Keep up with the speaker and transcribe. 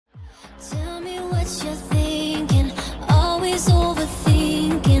Tell me what you're thinking, always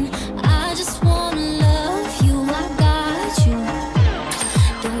overthinking. I just wanna love you, I got you.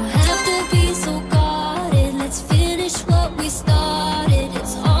 Don't have to be so guarded, let's finish what we started.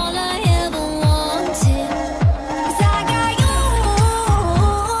 It's all I ever wanted. 'Cause I got you,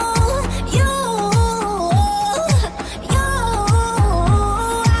 you,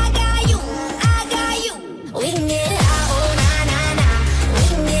 I got you, I got you. We can get high, oh na na na. We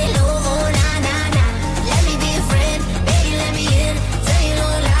can get low, oh na na na. Let me be a friend, baby, let me in. Tell you no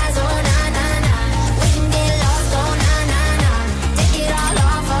lies, oh na na na. We can get lost, oh na na na. Take it all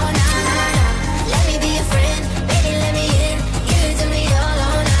off, oh na na na. Let me be a friend, baby, let me in. Give it to me all,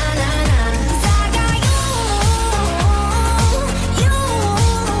 oh na na na. 'Cause I got you, you,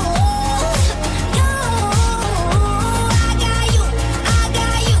 I got you, I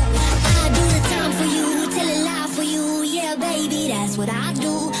got you. I do the time for you, tell a lie for you, yeah, baby, that's what I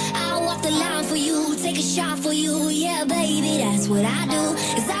do. I walk the line for you, take a shot for you, yeah, baby, that's what I do.